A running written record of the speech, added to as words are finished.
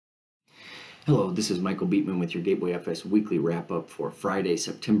Hello, this is Michael Beatman with your Gateway FS weekly wrap up for Friday,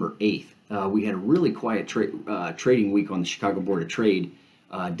 September 8th. We had a really quiet trading week on the Chicago Board of Trade.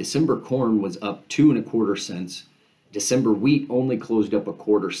 December corn was up 2.25 cents. December wheat only closed up a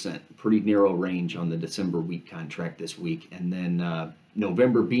quarter cent. Pretty narrow range on the December wheat contract this week. And then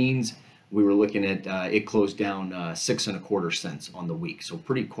November beans, we were looking at it closed down 6.25 cents on the week. So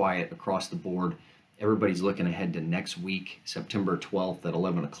pretty quiet across the board. Everybody's looking ahead to next week, September 12th at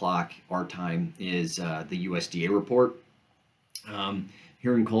 11 o'clock. Our time is the USDA report.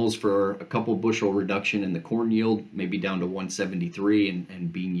 Hearing calls for a couple bushel reduction in the corn yield, maybe down to 173,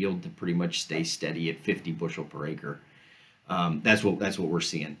 and bean yield to pretty much stay steady at 50 bushel per acre. That's what we're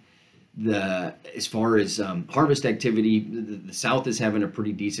seeing. As far as harvest activity, the South is having a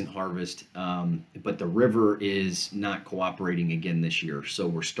pretty decent harvest, but the river is not cooperating again this year. So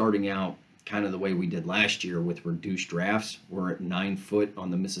we're starting out kind of the way we did last year with reduced drafts. We're at 9 foot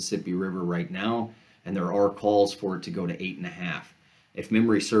on the Mississippi River right now, and there are calls for it to go to 8.5. If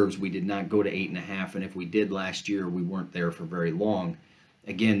memory serves, we did not go to 8.5, and if we did last year, we weren't there for very long.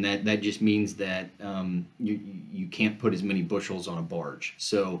 Again, that just means that you can't put as many bushels on a barge.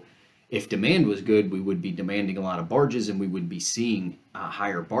 So if demand was good, we would be demanding a lot of barges and we would be seeing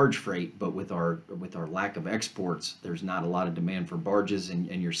higher barge freight. But with our lack of exports, there's not a lot of demand for barges,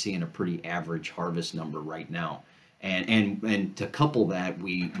 and you're seeing a pretty average harvest number right now. And to couple that,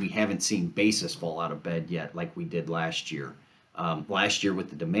 we haven't seen basis fall out of bed yet like we did last year. Last year with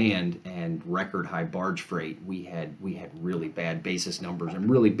the demand and record high barge freight, we had really bad basis numbers and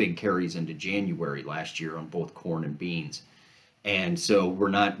really big carries into January last year on both corn and beans. And so we're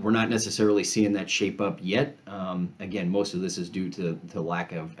not necessarily seeing that shape up yet. Again, most of this is due to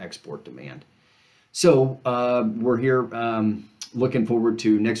lack of export demand. So we're here looking forward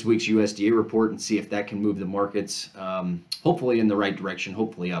to next week's USDA report and see if that can move the markets, hopefully in the right direction,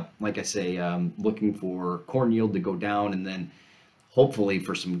 hopefully up. Like I say, looking for corn yield to go down, and then hopefully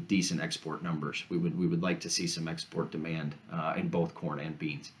for some decent export numbers. We would like to see some export demand in both corn and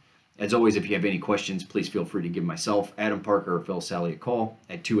beans. As always, if you have any questions, please feel free to give myself, Adam Parker, or Phil Sally a call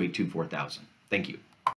at 282-4000. Thank you.